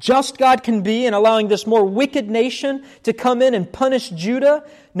just God can be and allowing this more wicked nation to come in and punish Judah.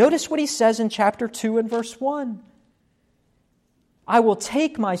 Notice what he says in chapter 2 and verse 1. I will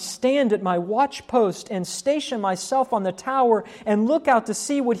take my stand at my watchpost and station myself on the tower and look out to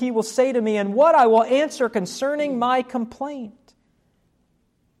see what He will say to me and what I will answer concerning my complaint.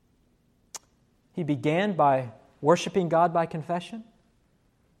 He began by worshiping God by confession.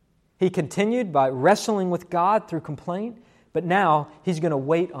 He continued by wrestling with God through complaint. But now he's going to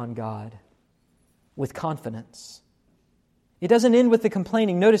wait on God with confidence. It doesn't end with the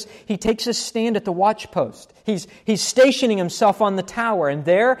complaining. Notice he takes his stand at the watchpost. He's stationing himself on the tower. And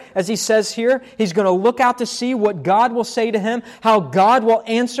there, as he says here, he's going to look out to see what God will say to him, how God will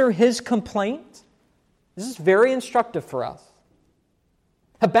answer his complaint. This is very instructive for us.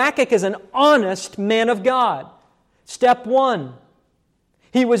 Habakkuk is an honest man of God. Step 1,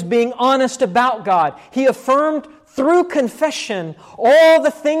 he was being honest about God. He affirmed through confession all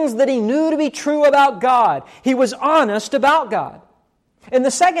the things that he knew to be true about God. He was honest about God. In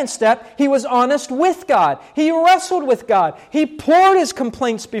the second step, he was honest with God. He wrestled with God. He poured his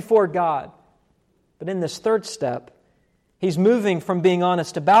complaints before God. But in this third step, he's moving from being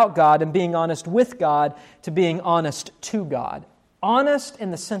honest about God and being honest with God to being honest to God. Honest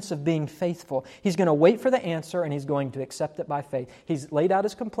in the sense of being faithful. He's going to wait for the answer and he's going to accept it by faith. He's laid out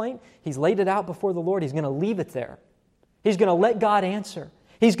his complaint. He's laid it out before the Lord. He's going to leave it there. He's going to let God answer.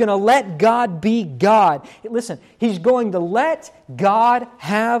 He's going to let God be God. Listen, he's going to let God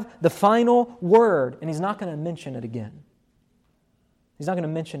have the final word, and he's not going to mention it again. He's not going to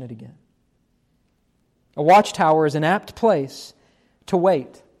mention it again. A watchtower is an apt place to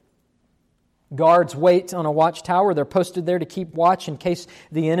wait. Guards wait on a watchtower. They're posted there to keep watch in case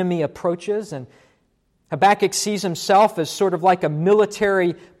the enemy approaches. And Habakkuk sees himself as sort of like a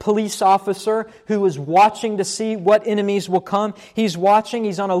military police officer who is watching to see what enemies will come. He's watching.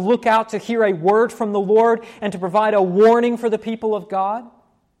 He's on a lookout to hear a word from the Lord and to provide a warning for the people of God.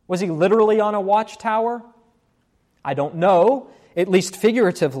 Was he literally on a watchtower? I don't know. At least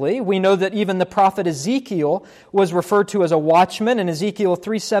figuratively. We know that even the prophet Ezekiel was referred to as a watchman. In Ezekiel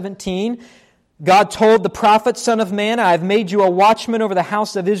 3:17, God told the prophet, Son of man, I have made you a watchman over the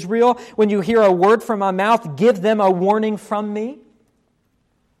house of Israel. When you hear a word from my mouth, give them a warning from me.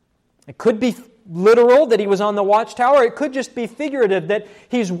 It could be literal that he was on the watchtower. It could just be figurative that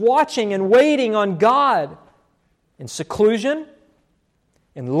he's watching and waiting on God in seclusion,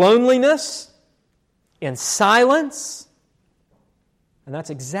 in loneliness, in silence. And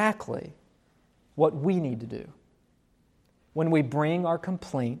that's exactly what we need to do when we bring our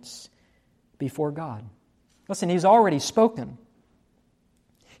complaints before God. Listen, he's already spoken.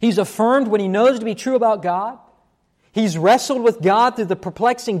 He's affirmed what he knows to be true about God. He's wrestled with God through the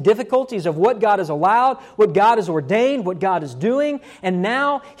perplexing difficulties of what God has allowed, what God has ordained, what God is doing, and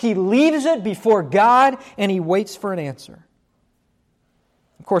now he leaves it before God and he waits for an answer.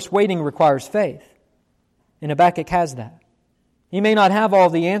 Of course, waiting requires faith, and Habakkuk has that. He may not have all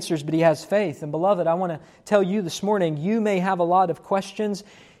the answers, but he has faith. And beloved, I want to tell you this morning, you may have a lot of questions.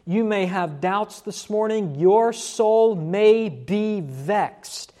 You may have doubts this morning. Your soul may be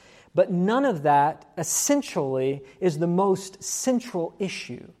vexed. But none of that, essentially, is the most central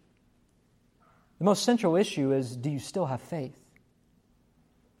issue. The most central issue is, do you still have faith?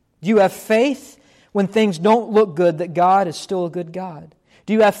 Do you have faith when things don't look good that God is still a good God?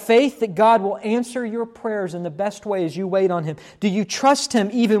 Do you have faith that God will answer your prayers in the best way as you wait on Him? Do you trust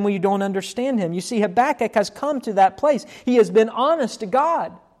Him even when you don't understand Him? You see, Habakkuk has come to that place. He has been honest to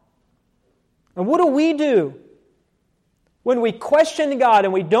God. And what do? When we question God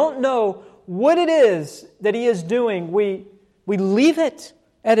and we don't know what it is that He is doing, we leave it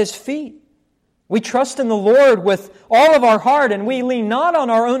at His feet. We trust in the Lord with all of our heart, and we lean not on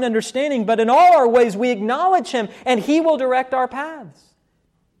our own understanding, but in all our ways we acknowledge Him, and He will direct our paths.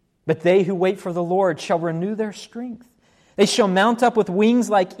 But they who wait for the Lord shall renew their strength. They shall mount up with wings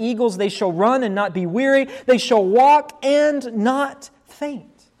like eagles. They shall run and not be weary. They shall walk and not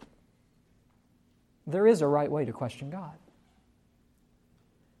faint. There is a right way to question God.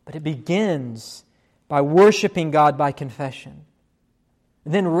 But it begins by worshiping God by confession,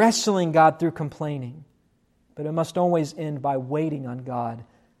 then wrestling God through complaining. But it must always end by waiting on God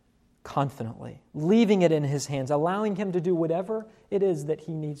confidently, leaving it in His hands, allowing Him to do whatever it is that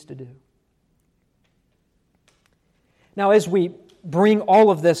He needs to do. Now, as we bring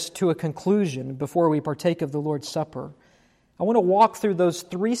all of this to a conclusion before we partake of the Lord's Supper, I want to walk through those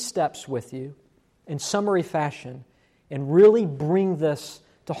 3 steps with you in summary fashion and really bring this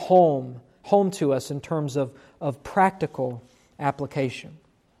to home to us in terms of practical application.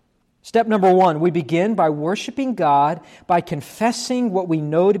 Step number 1, we begin by worshiping God by confessing what we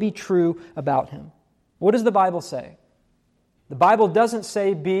know to be true about Him. What does the Bible say? The Bible doesn't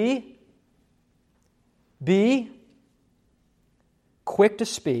say be quick to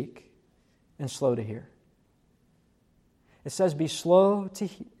speak and slow to hear. It says be slow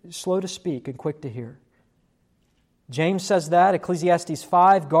to speak and quick to hear. James says that, Ecclesiastes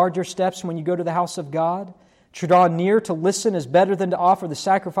 5, guard your steps when you go to the house of God. To draw near to listen is better than to offer the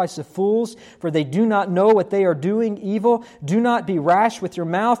sacrifice of fools, for they do not know what they are doing evil. Do not be rash with your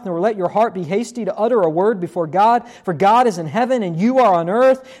mouth, nor let your heart be hasty to utter a word before God. For God is in heaven and you are on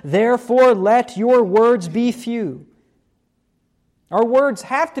earth. Therefore let your words be few. Our words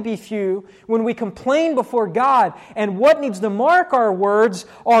have to be few when we complain before God. And what needs to mark our words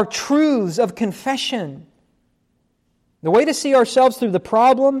are truths of confession. The way to see ourselves through the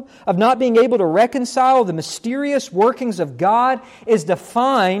problem of not being able to reconcile the mysterious workings of God is to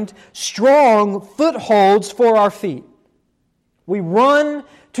find strong footholds for our feet. We run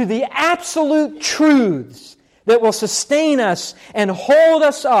to the absolute truths that will sustain us and hold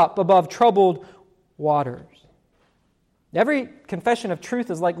us up above troubled waters. Every confession of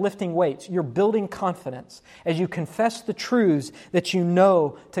truth is like lifting weights. You're building confidence as you confess the truths that you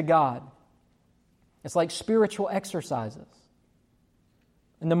know to God. It's like spiritual exercises.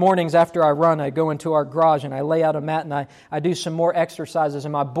 In the mornings after I run, I go into our garage and I lay out a mat and I do some more exercises,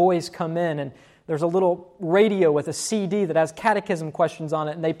 and my boys come in and there's a little radio with a CD that has catechism questions on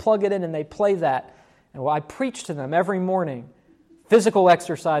it, and they plug it in and they play that. And I preach to them every morning. Physical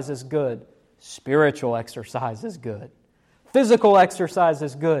exercise is good. Spiritual exercise is good. Physical exercise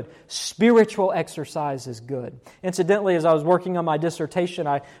is good. Spiritual exercise is good. Incidentally, as I was working on my dissertation,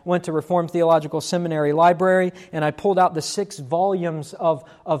 I went to Reformed Theological Seminary Library and I pulled out the 6 volumes of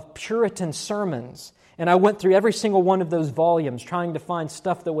Puritan sermons. And I went through every single one of those volumes trying to find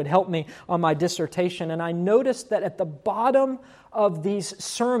stuff that would help me on my dissertation. And I noticed that at the bottom of these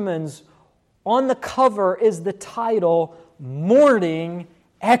sermons, on the cover is the title, Morning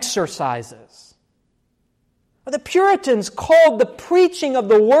Exercises. The Puritans called the preaching of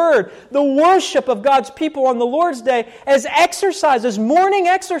the Word, the worship of God's people on the Lord's Day, as exercises, morning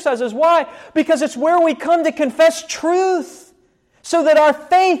exercises. Why? Because it's where we come to confess truth, so that our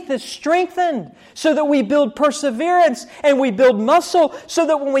faith is strengthened, so that we build perseverance and we build muscle, so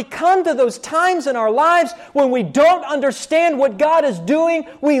that when we come to those times in our lives when we don't understand what God is doing,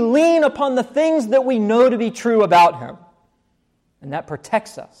 we lean upon the things that we know to be true about Him. And that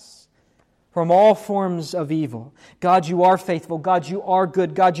protects us from all forms of evil. God, you are faithful. God, you are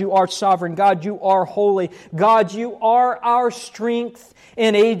good. God, you are sovereign. God, you are holy. God, you are our strength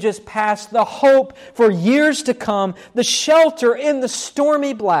in ages past, the hope for years to come, the shelter in the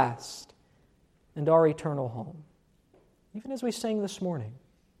stormy blast, and our eternal home. Even as we sang this morning,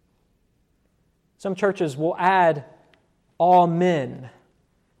 some churches will add amen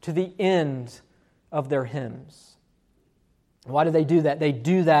to the end of their hymns. Why do they do that? They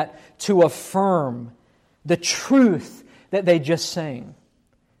do that to affirm the truth that they just sang.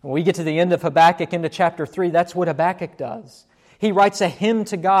 When we get to the end of Habakkuk into chapter 3, that's what Habakkuk does. He writes a hymn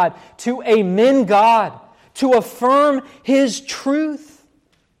to God, to amen God, to affirm His truth.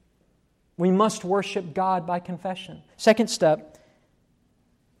 We must worship God by confession. Second step,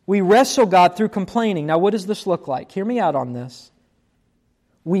 we wrestle God through complaining. Now, what does this look like? Hear me out on this.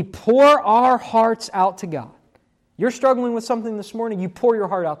 We pour our hearts out to God. You're struggling with something this morning, you pour your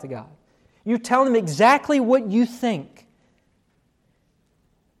heart out to God. You tell Him exactly what you think,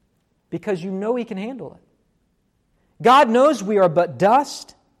 because you know He can handle it. God knows we are but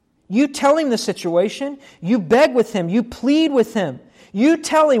dust. You tell Him the situation. You beg with Him. You plead with Him. You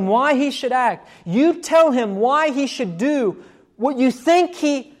tell Him why He should act. You tell Him why He should do what you think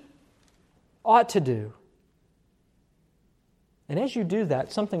He ought to do. And as you do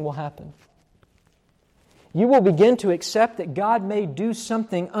that, something will happen. You will begin to accept that God may do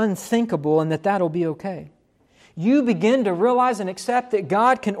something unthinkable and that that'll be okay. You begin to realize and accept that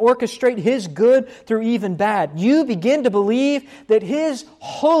God can orchestrate His good through even bad. You begin to believe that His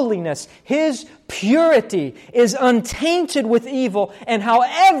holiness, His purity is untainted with evil, and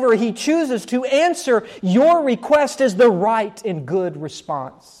however He chooses to answer your request is the right and good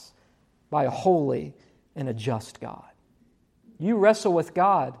response by a holy and a just God. You wrestle with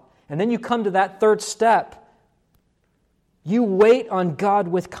God, and then you come to that third step. You wait on God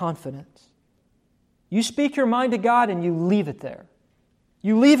with confidence. You speak your mind to God and you leave it there.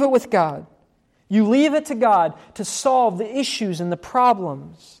 You leave it with God. You leave it to God to solve the issues and the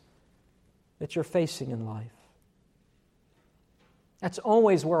problems that you're facing in life. That's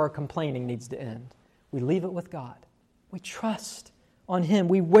always where our complaining needs to end. We leave it with God. We trust on Him.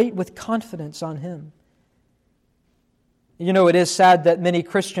 We wait with confidence on Him. You know, it is sad that many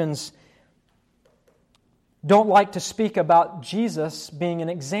Christians don't like to speak about Jesus being an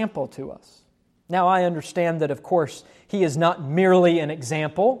example to us. Now, I understand that, of course, He is not merely an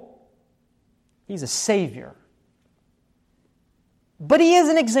example. He's a Savior. But He is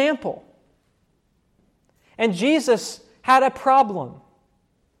an example. And Jesus had a problem.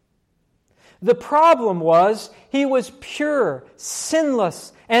 The problem was He was pure,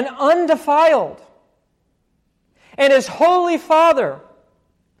 sinless, and undefiled. And His Holy Father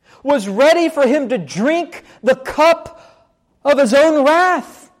was ready for Him to drink the cup of His own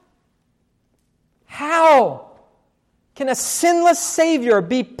wrath. How can a sinless Savior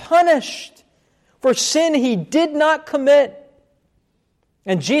be punished for sin He did not commit?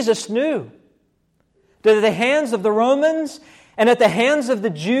 And Jesus knew that at the hands of the Romans and at the hands of the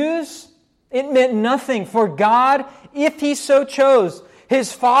Jews, it meant nothing. For God, if He so chose,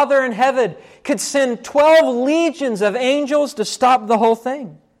 His Father in heaven could send 12 legions of angels to stop the whole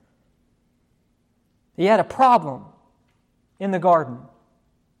thing. He had a problem in the garden.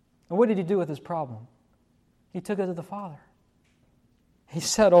 And what did He do with His problem? He took it to the Father. He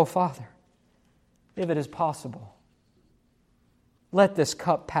said, "Oh, Father, if it is possible, let this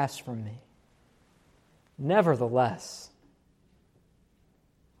cup pass from me. Nevertheless,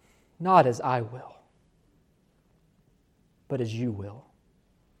 not as I will, but as You will."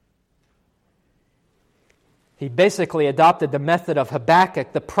 He basically adopted the method of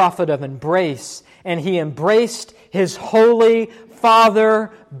Habakkuk, the prophet of embrace, and he embraced his holy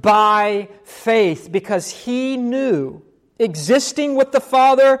Father by faith because he knew, existing with the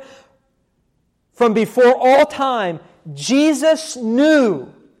Father from before all time, Jesus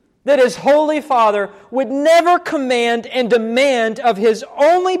knew that His Holy Father would never command and demand of His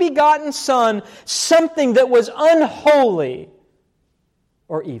only begotten Son something that was unholy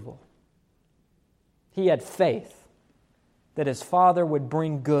or evil. He had faith that His Father would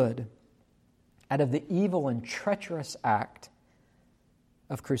bring good out of the evil and treacherous act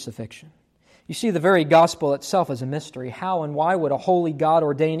of crucifixion. You see, the very gospel itself is a mystery. How and why would a holy God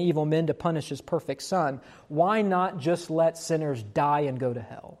ordain evil men to punish His perfect Son? Why not just let sinners die and go to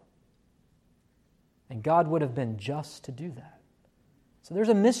hell? And God would have been just to do that. So there's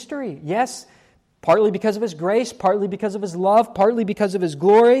a mystery. Yes, partly because of His grace, partly because of His love, partly because of His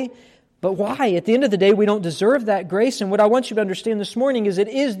glory. But why? At the end of the day, we don't deserve that grace. And what I want you to understand this morning is it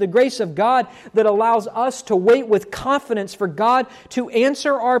is the grace of God that allows us to wait with confidence for God to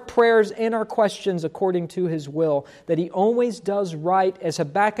answer our prayers and our questions according to His will. That He always does right. As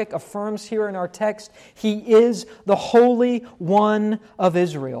Habakkuk affirms here in our text, He is the Holy One of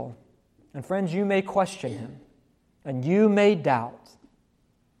Israel. And friends, you may question Him and you may doubt,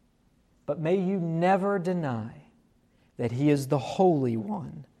 but may you never deny that He is the Holy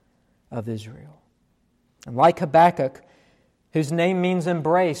One of Israel. And like Habakkuk, whose name means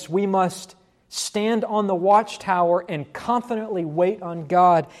embrace, we must stand on the watchtower and confidently wait on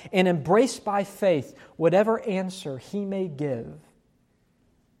God and embrace by faith whatever answer He may give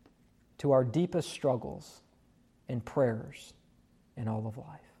to our deepest struggles and prayers in all of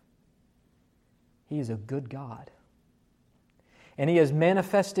life. He is a good God. And He has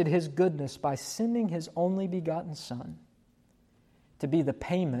manifested His goodness by sending His only begotten Son to be the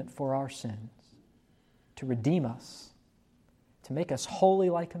payment for our sins, to redeem us, to make us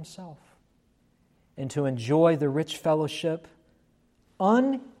holy like Himself, and to enjoy the rich fellowship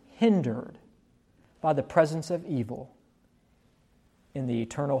unhindered by the presence of evil in the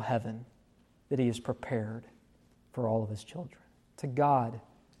eternal heaven that He has prepared for all of His children. To God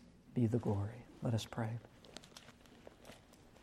be the glory. Let us pray.